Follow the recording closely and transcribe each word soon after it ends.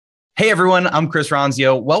Hey everyone, I'm Chris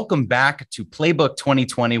Ronzio. Welcome back to Playbook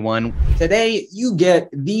 2021. Today, you get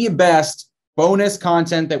the best bonus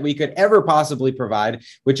content that we could ever possibly provide,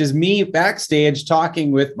 which is me backstage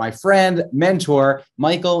talking with my friend, mentor,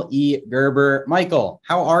 Michael E. Gerber. Michael,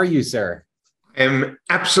 how are you, sir? I'm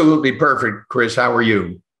absolutely perfect, Chris. How are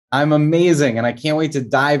you? I'm amazing, and I can't wait to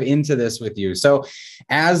dive into this with you. So,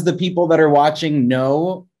 as the people that are watching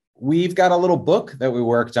know, we've got a little book that we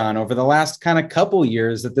worked on over the last kind of couple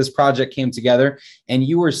years that this project came together. And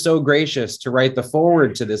you were so gracious to write the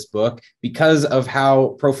foreword to this book because of how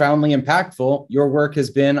profoundly impactful your work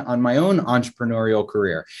has been on my own entrepreneurial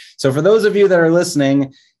career. So for those of you that are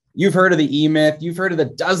listening, you've heard of the E-Myth. You've heard of the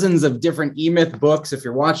dozens of different E-Myth books. If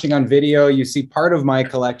you're watching on video, you see part of my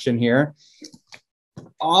collection here.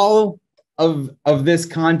 All of this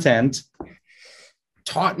content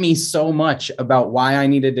taught me so much about why I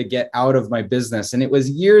needed to get out of my business. And it was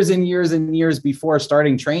years and years and years before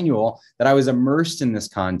starting Trainual that I was immersed in this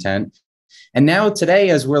content. And now today,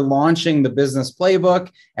 as we're launching the business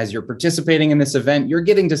playbook, as you're participating in this event, you're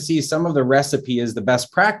getting to see some of the recipes, the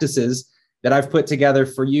best practices that I've put together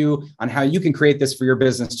for you on how you can create this for your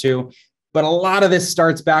business too. But a lot of this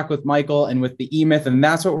starts back with Michael and with the E-Myth, and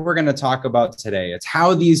that's what we're going to talk about today. It's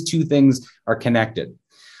how these two things are connected.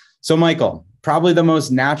 So Michael, probably the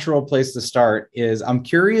most natural place to start is I'm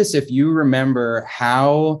curious if you remember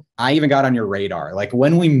how I even got on your radar, like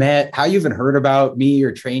when we met, how you even heard about me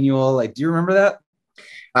or Trainual. Like, do you remember that?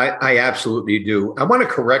 I absolutely do. I want to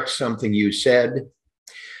correct something you said.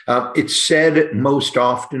 It's said most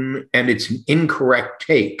often, and it's an incorrect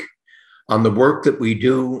take on the work that we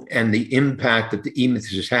do and the impact that the E-Myth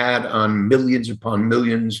has had on millions upon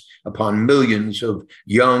millions of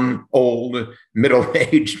young, old,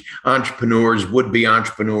 middle-aged entrepreneurs, would-be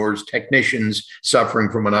entrepreneurs, technicians suffering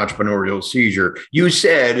from an entrepreneurial seizure. You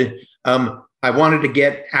said, I wanted to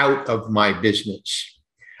get out of my business.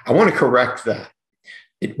 I want to correct that.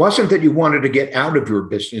 It wasn't that you wanted to get out of your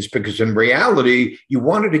business, because in reality, you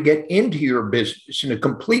wanted to get into your business in a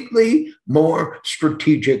completely more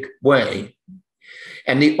strategic way.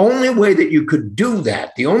 And the only way that you could do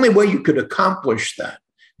that, the only way you could accomplish that,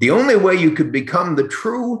 the only way you could become the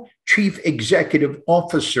true chief executive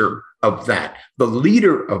officer of that, the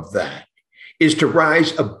leader of that, is to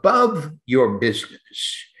rise above your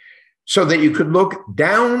business so that you could look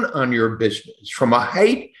down on your business from a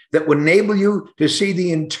height that would enable you to see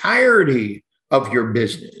the entirety of your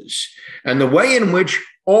business and the way in which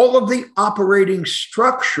all of the operating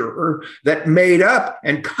structure that made up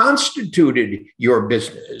and constituted your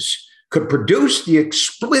business could produce the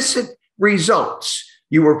explicit results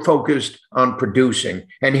you were focused on producing.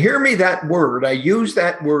 And hear me, that word, I use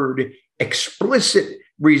that word, explicit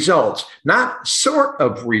results, not sort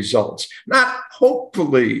of results, not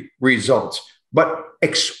hopefully results, but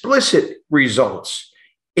explicit results.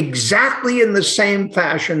 Exactly in the same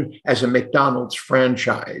fashion as a McDonald's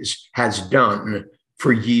franchise has done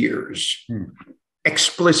for years.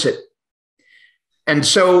 Explicit. And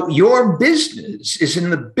so your business is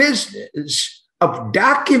in the business of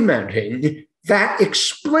documenting that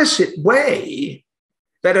explicit way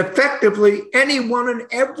that effectively anyone and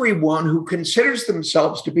everyone who considers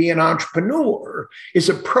themselves to be an entrepreneur is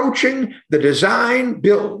approaching the design,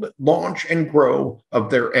 build, launch, and grow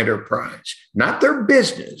of their enterprise, not their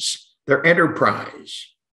business, their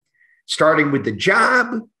enterprise. Starting with the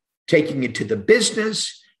job, taking it to the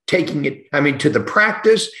business, to the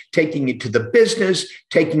practice, taking it to the business,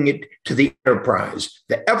 taking it to the enterprise.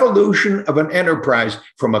 The evolution of an enterprise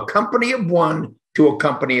from a company of one to a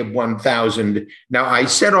company of 1,000. Now, I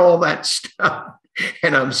said all that stuff,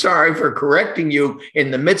 and I'm sorry for correcting you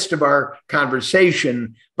in the midst of our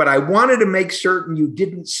conversation, but I wanted to make certain you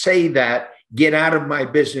didn't say that, get out of my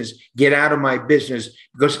business,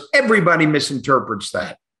 because everybody misinterprets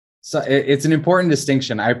that. So it's an important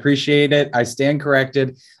distinction. I appreciate it. I stand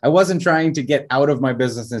corrected. I wasn't trying to get out of my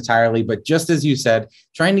business entirely, but just as you said,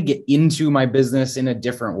 trying to get into my business in a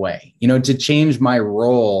different way, to change my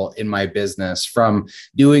role in my business from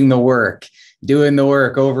doing the work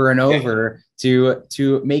over and over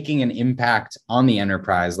to making an impact on the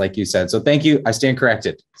enterprise, like you said. So thank you. I stand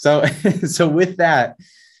corrected. So with that,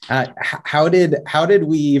 how did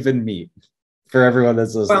we even meet? For everyone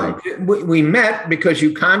that's listening. Well, we met because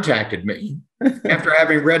you contacted me after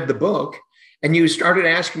having read the book, and you started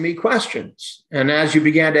asking me questions. And as you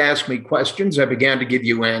began to ask me questions, I began to give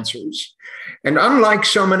you answers. And unlike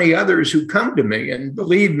so many others who come to me, and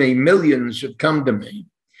believe me, millions have come to me,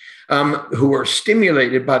 who are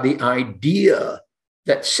stimulated by the idea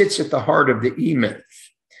that sits at the heart of the E-Myth,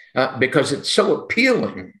 because it's so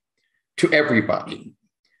appealing to everybody.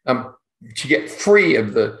 to get free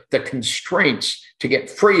of the constraints, to get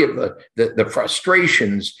free of the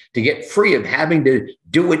frustrations, to get free of having to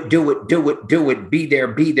do it, be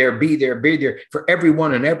there for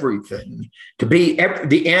everyone and everything, to be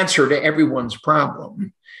the answer to everyone's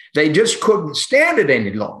problem. They just couldn't stand it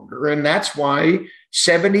any longer. And that's why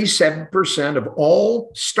 77% of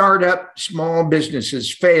all startup small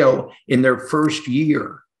businesses fail in their first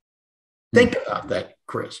year. Think about that,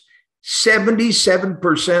 Chris.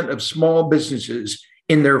 77% of small businesses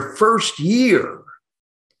in their first year.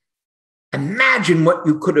 Imagine what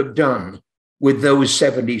you could have done with those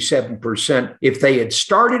 77% if they had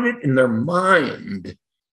started it in their mind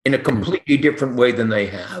in a completely different way than they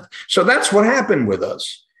have. So that's what happened with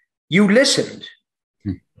us. You listened.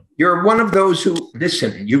 You're one of those who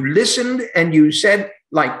listened. You listened and you said,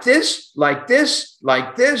 like this, like this,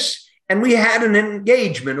 like this. And we had an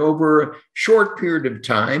engagement over a short period of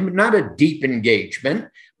time, not a deep engagement,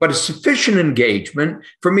 but a sufficient engagement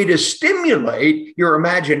for me to stimulate your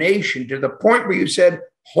imagination to the point where you said,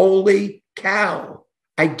 holy cow,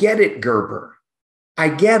 I get it, Gerber. I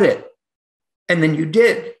get it. And then you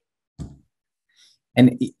did.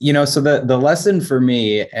 And, you know, so the lesson for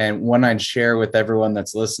me, and one I'd share with everyone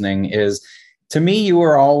that's listening, is, to me, you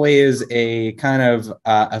were always a kind of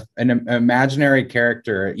an imaginary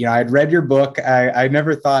character. You know, I'd read your book. I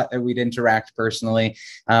never thought that we'd interact personally.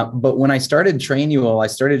 But when I started Trainual, I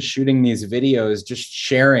started shooting these videos, just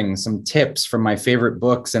sharing some tips from my favorite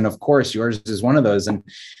books. And of course, yours is one of those. And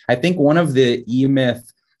I think one of the E-Myth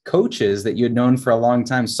coaches that you had known for a long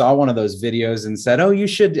time saw one of those videos and said, oh, I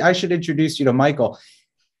should introduce you to Michael.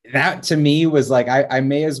 That to me was like, I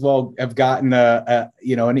may as well have gotten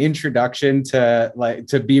an introduction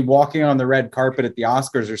to be walking on the red carpet at the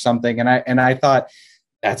Oscars or something. And I thought,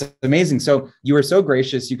 that's amazing. So you were so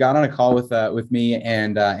gracious. You got on a call with me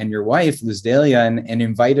and your wife, Liz Dahlia, and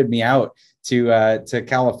invited me out to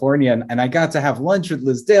California. And I got to have lunch with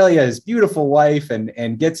Liz Dahlia, his beautiful wife,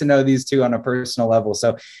 and get to know these two on a personal level.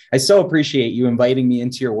 So I so appreciate you inviting me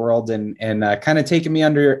into your world and kind of taking me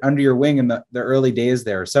under your wing in the early days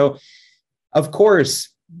there. So of course,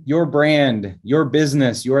 your brand, your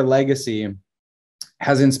business, your legacy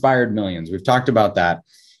has inspired millions. We've talked about that.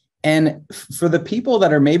 And for the people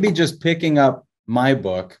that are maybe just picking up my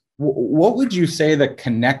book, what would you say the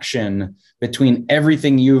connection between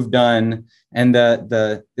everything you've done and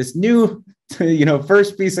this new,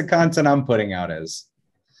 first piece of content I'm putting out is?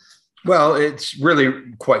 Well, it's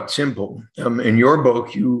really quite simple. In your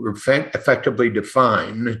book, you effectively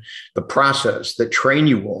define the process that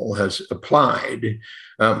Trainual has applied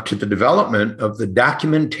to the development of the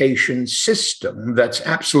documentation system that's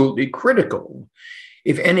absolutely critical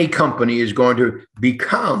if any company is going to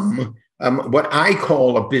become what I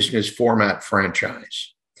call a business format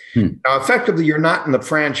franchise. Now, effectively, you're not in the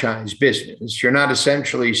franchise business. You're not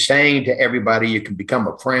essentially saying to everybody you can become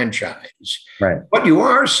a franchise. Right. What you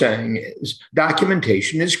are saying is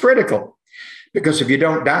documentation is critical, because if you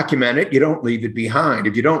don't document it, you don't leave it behind.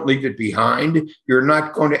 If you don't leave it behind, you're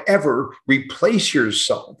not going to ever replace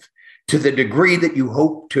yourself to the degree that you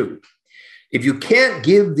hope to. If you can't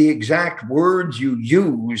give the exact words you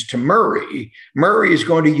use to Murray, Murray is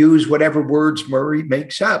going to use whatever words Murray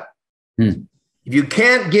makes up. If you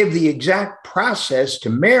can't give the exact process to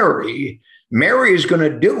Mary, Mary is going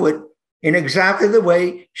to do it in exactly the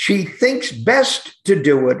way she thinks best to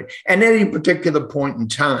do it at any particular point in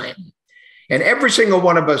time. And every single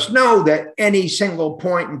one of us know that any single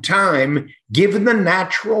point in time, given the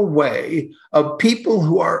natural way of people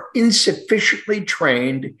who are insufficiently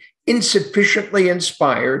trained, insufficiently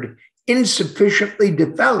inspired, insufficiently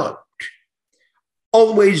developed,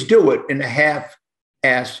 always do it in a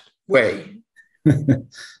half-assed way.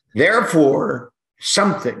 Therefore,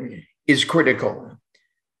 something is critical.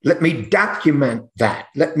 Let me document that.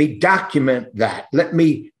 Let me document that. Let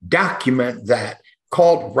me document that.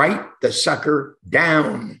 Called write the sucker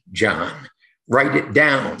down, John. Write it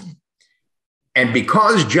down. And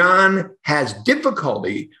because John has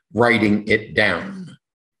difficulty writing it down,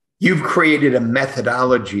 you've created a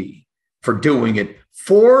methodology for doing it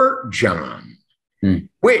for John,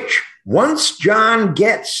 which once John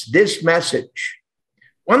gets this message,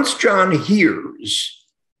 once John hears,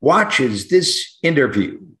 watches this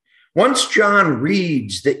interview, once John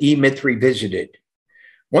reads the E-Myth Revisited,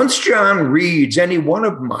 once John reads any one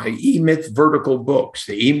of my E-Myth vertical books,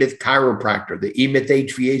 the E-Myth Chiropractor, the E-Myth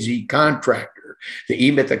HVAC Contractor, the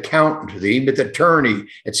E-Myth Accountant, the E-Myth Attorney,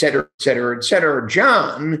 et cetera, et cetera, et cetera,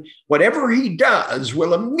 John, whatever he does,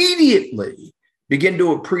 will immediately begin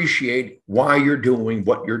to appreciate why you're doing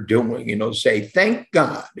what you're doing. And he'll say, thank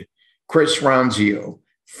God, Chris Ronzio,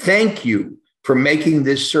 thank you for making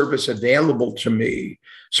this service available to me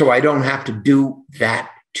so I don't have to do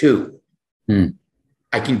that too.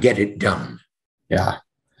 I can get it done. Yeah.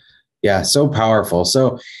 Yeah. So powerful.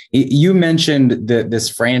 So you mentioned this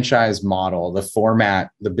franchise model, the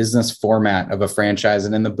format, the business format of a franchise.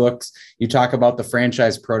 And in the books, you talk about the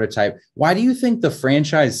franchise prototype. Why do you think the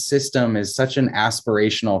franchise system is such an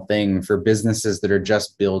aspirational thing for businesses that are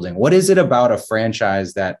just building? What is it about a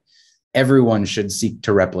franchise that everyone should seek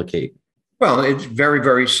to replicate? Well, it's very,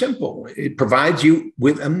 very simple. It provides you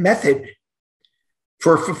with a method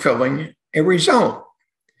for fulfilling a result.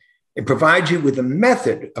 It provides you with a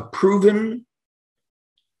method, a proven,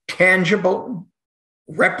 tangible,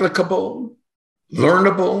 replicable,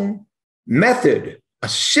 learnable method, a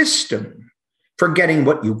system for getting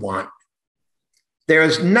what you want. There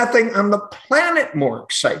is nothing on the planet more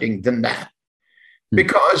exciting than that,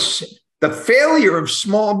 because the failure of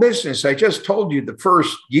small business, I just told you the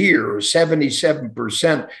first year is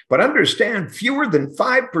 77%, but understand fewer than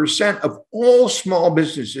 5% of all small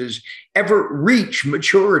businesses ever reach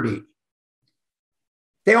maturity.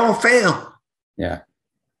 They all fail. Yeah.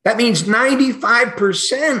 That means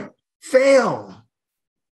 95% fail.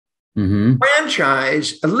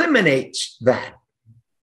 Franchise eliminates that.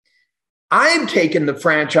 I've taken the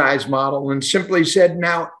franchise model and simply said,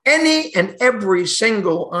 now any and every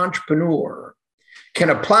single entrepreneur can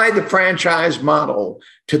apply the franchise model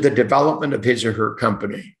to the development of his or her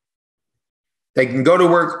company. They can go to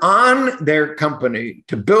work on their company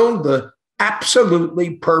to build the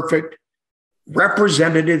absolutely perfect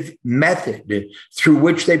representative method through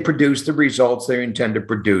which they produce the results they intend to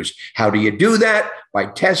produce. How do you do that? By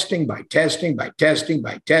testing, by testing, by testing,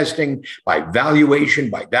 by testing, by valuation,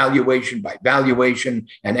 by valuation, by valuation.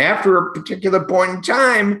 And after a particular point in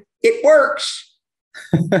time, it works.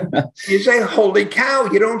 You say, holy cow.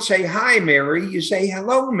 You don't say, hi, Mary. You say,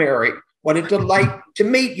 hello, Mary. What a delight to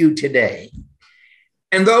meet you today.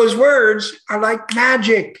 And those words are like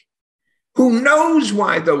magic. Who knows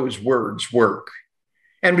why those words work?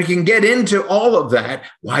 And we can get into all of that.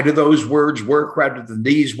 Why do those words work rather than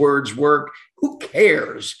these words work? Who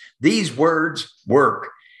cares? These words work.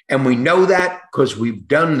 And we know that because we've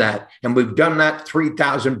done that. And we've done that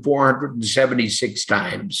 3,476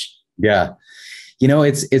 times. Yeah. You know,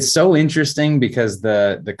 it's so interesting because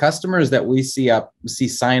the customers that we see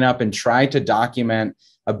sign up and try to document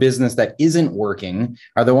a business that isn't working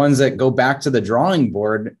are the ones that go back to the drawing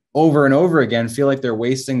board over and over again, feel like they're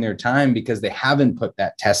wasting their time because they haven't put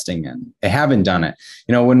that testing in. They haven't done it.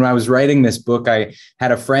 You know, when I was writing this book, I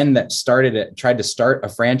had a friend that tried to start a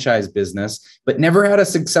franchise business, but never had a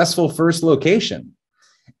successful first location.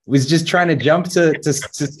 Was just trying to jump to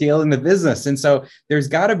scaling the business. And so there's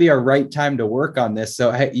got to be a right time to work on this.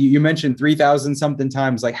 So you mentioned 3,000 something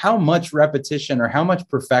times, like how much repetition or how much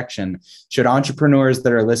perfection should entrepreneurs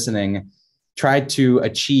that are listening try to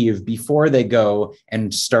achieve before they go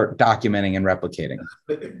and start documenting and replicating?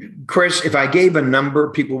 Chris, if I gave a number,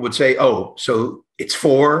 people would say, oh, so it's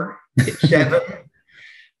 4, it's 7.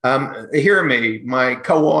 Hear me, my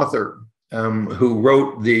co-author, who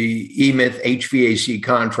wrote the E-Myth HVAC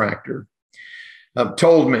contractor,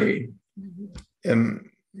 told me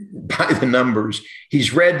by the numbers,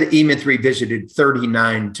 he's read the E-Myth Revisited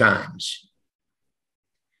 39 times.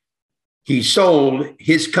 He sold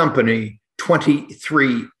his company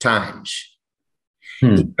 23 times.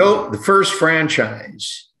 He built the first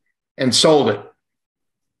franchise and sold it.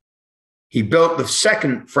 He built the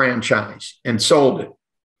second franchise and sold it.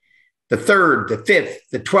 The third, the fifth,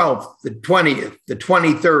 the 12th, the 20th, the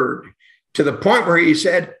 23rd, to the point where he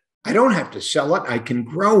said, I don't have to sell it. I can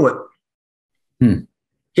grow it.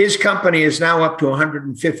 His company is now up to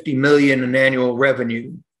 150 million in annual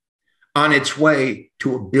revenue, on its way to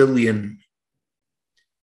 $1 billion.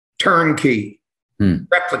 Turnkey,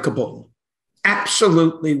 replicable,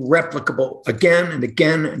 absolutely replicable, again and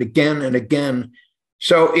again and again and again.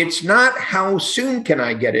 So it's not how soon can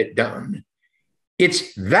I get it done.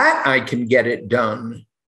 It's that I can get it done,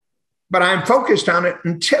 but I'm focused on it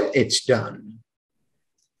until it's done.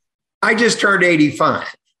 I just turned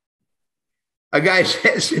 85. A guy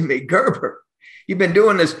says to me, Gerber, you've been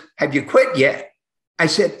doing this. Have you quit yet? I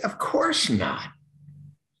said, of course not.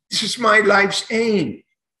 This is my life's aim.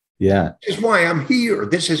 Yeah. This is why I'm here.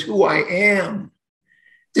 This is who I am.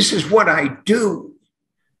 This is what I do.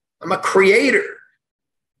 I'm a creator.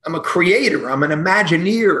 I'm an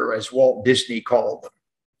Imagineer, as Walt Disney called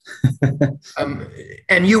them.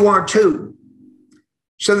 And you are too.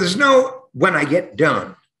 So there's no when I get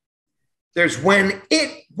done. There's when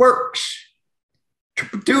it works to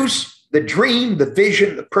produce the dream, the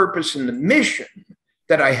vision, the purpose, and the mission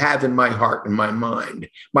that I have in my heart and my mind.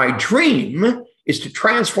 My dream is to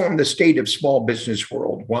transform the state of small business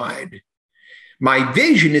worldwide. My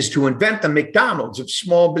vision is to invent the McDonald's of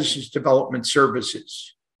small business development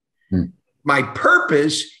services. My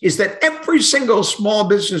purpose is that every single small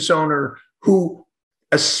business owner who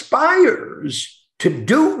aspires to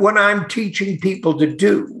do what I'm teaching people to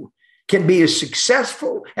do can be as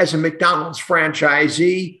successful as a McDonald's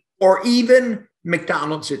franchisee or even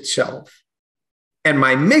McDonald's itself. And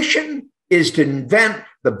my mission is to invent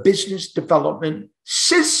the business development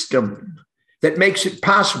system that makes it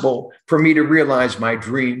possible for me to realize my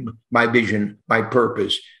dream, my vision, my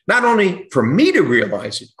purpose. Not only for me to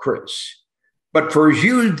realize it, Chris, but for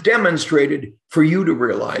you demonstrated, for you to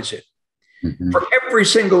realize it. For every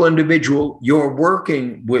single individual you're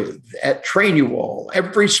working with at Train You All,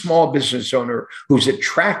 every small business owner who's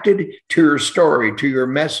attracted to your story, to your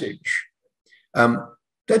message,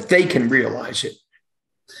 that they can realize it.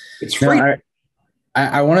 It's free. No,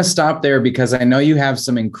 I want to stop there because I know you have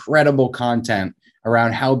some incredible content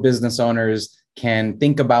around how business owners can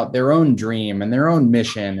think about their own dream and their own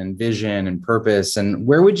mission and vision and purpose. And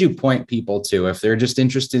where would you point people to if they're just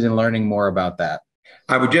interested in learning more about that?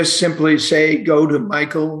 I would just simply say, go to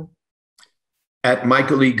Michael at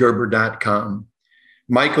michaelegerber.com,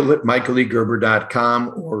 Michael at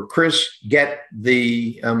michaelegerber.com, or Chris, get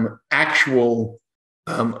the actual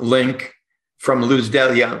link from Luz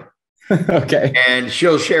Delia. Okay. And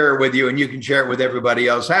she'll share it with you and you can share it with everybody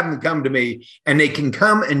else. Have them come to me and they can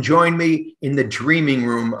come and join me in the Dreaming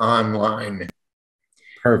Room online.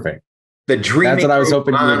 Perfect. The Dreaming That's what I was Room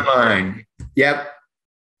hoping online. Yep.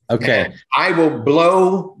 Okay. And I will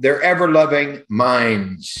blow their ever-loving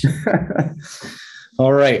minds.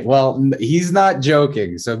 All right. Well, he's not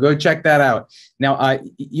joking. So go check that out. Now,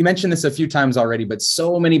 you mentioned this a few times already, but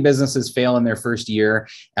so many businesses fail in their first year,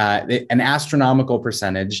 an astronomical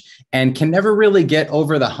percentage, and can never really get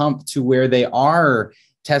over the hump to where they are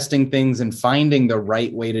testing things and finding the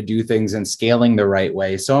right way to do things and scaling the right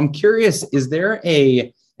way. So I'm curious, is there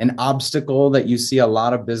an obstacle that you see a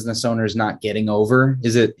lot of business owners not getting over?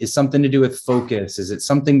 Is something to do with focus? Is it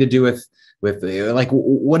something to do with like,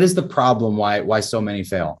 what is the problem? Why so many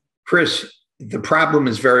fail? Chris, the problem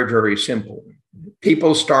is very, very simple.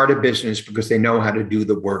 People start a business because they know how to do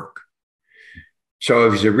the work. So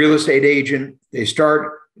if he's a real estate agent,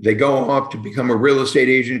 they go off to become a real estate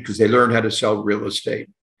agent because they learn how to sell real estate.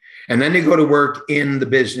 And then they go to work in the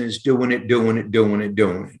business, doing it.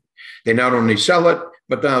 They not only sell it,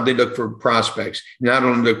 but now they look for prospects. Not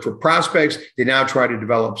only look for prospects, they now try to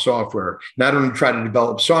develop software. Not only try to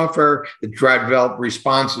develop software, they try to develop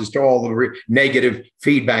responses to all the negative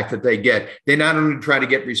feedback that they get. They not only try to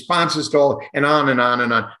get responses to all, and on and on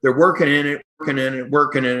and on. They're working in it,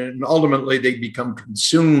 and ultimately they become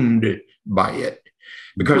consumed by it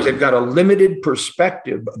because they've got a limited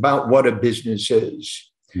perspective about what a business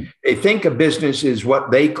is. They think a business is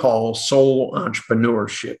what they call solo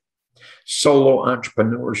entrepreneurship. Solo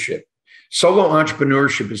entrepreneurship. Solo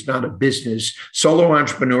entrepreneurship is not a business. Solo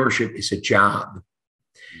entrepreneurship is a job.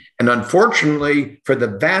 And unfortunately, for the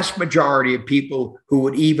vast majority of people who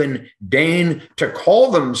would even deign to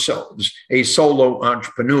call themselves a solo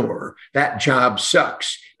entrepreneur, that job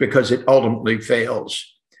sucks because it ultimately fails.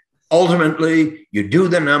 Ultimately, you do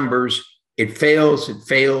the numbers, it fails.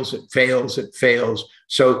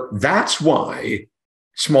 So that's why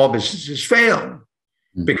small businesses fail.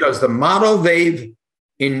 Because the model they've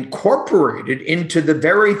incorporated into the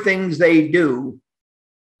very things they do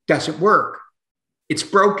doesn't work. It's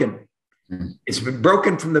broken. It's been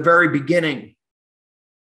broken from the very beginning.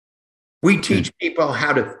 We teach people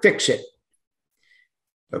how to fix it,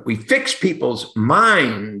 but we fix people's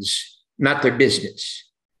minds, not their business.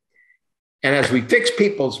 And as we fix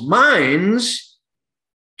people's minds,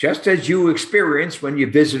 just as you experienced when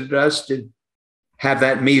you visited us to have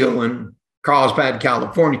that meal in Carlsbad,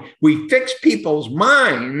 California, we fix people's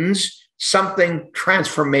minds, something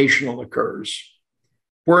transformational occurs.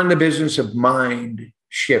 We're in the business of mind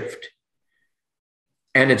shift.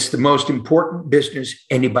 And it's the most important business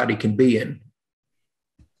anybody can be in.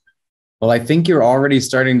 Well, I think you're already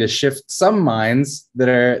starting to shift some minds that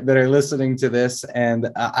are listening to this. And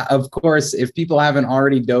of course, if people haven't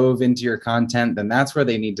already dove into your content, then that's where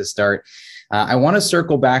they need to start. I want to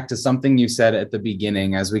circle back to something you said at the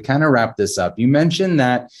beginning as we kind of wrap this up. You mentioned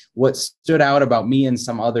that what stood out about me and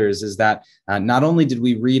some others is that not only did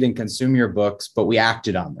we read and consume your books, but we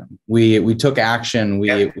acted on them. We took action,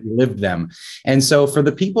 we lived them. And so for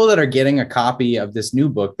the people that are getting a copy of this new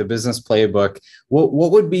book, The Business Playbook,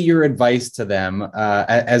 what would be your advice to them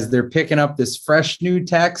as they're picking up this fresh new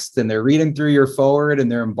text and they're reading through your forward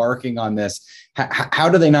and they're embarking on this? How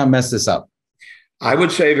do they not mess this up? I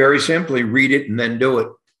would say very simply, read it and then do it.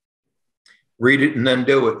 Read it and then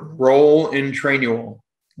do it. Roll entrepreneurial.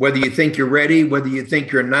 Whether you think you're ready, whether you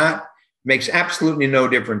think you're not, makes absolutely no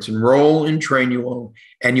difference. And roll entrepreneurial,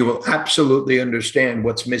 and you will absolutely understand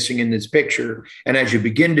what's missing in this picture. And as you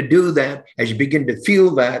begin to do that, as you begin to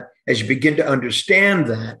feel that, as you begin to understand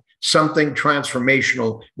that, something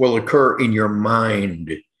transformational will occur in your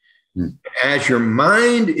mind. As your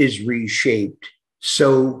mind is reshaped,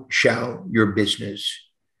 so shall your business.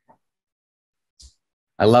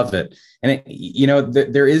 I love it. And,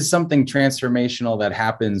 there is something transformational that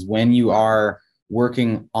happens when you are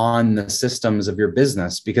working on the systems of your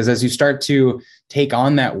business, because as you start to take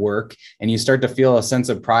on that work and you start to feel a sense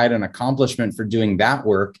of pride and accomplishment for doing that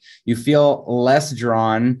work, you feel less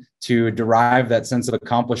drawn to derive that sense of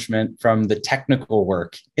accomplishment from the technical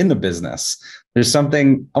work in the business. There's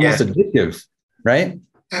something almost addictive, right?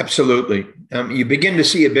 Absolutely. You begin to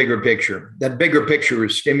see a bigger picture. That bigger picture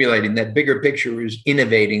is stimulating. That bigger picture is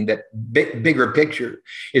innovating. That bigger picture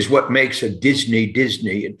is what makes a Disney.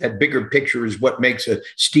 That bigger picture is what makes a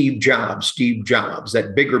Steve Jobs.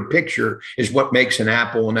 That bigger picture is what makes an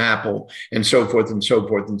Apple, and so forth and so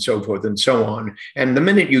forth and so forth and so on. And the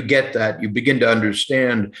minute you get that, you begin to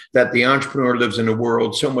understand that the entrepreneur lives in a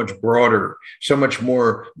world so much broader, so much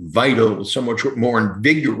more vital, so much more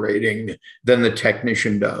invigorating than the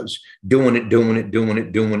technician does. Doing it,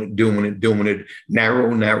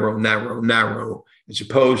 narrow, as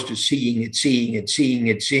opposed to seeing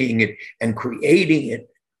it, and creating it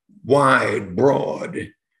wide,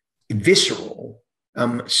 broad, visceral,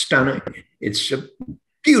 stunning. It's a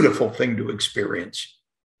beautiful thing to experience.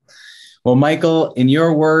 Well, Michael, in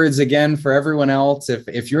your words, again, for everyone else,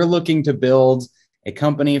 if you're looking to build a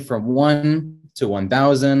company from 1 to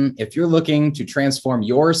 1,000, if you're looking to transform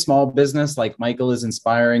your small business like Michael is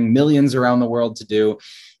inspiring millions around the world to do,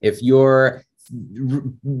 if you're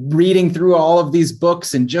reading through all of these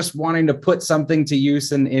books and just wanting to put something to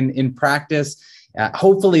use in practice,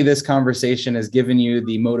 hopefully this conversation has given you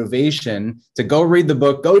the motivation to go read the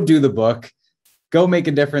book, go do the book, go make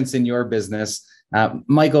a difference in your business.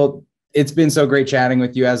 Michael, it's been so great chatting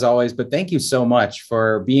with you as always, but thank you so much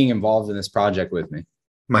for being involved in this project with me.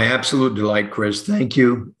 My absolute delight, Chris. Thank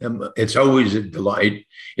you. It's always a delight.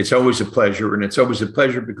 It's always a pleasure. And it's always a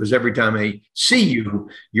pleasure because every time I see you,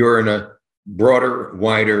 you're in a broader,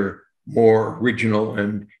 wider, more original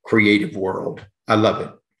and creative world. I love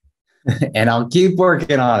it. And I'll keep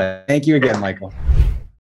working on it. Thank you again, Michael.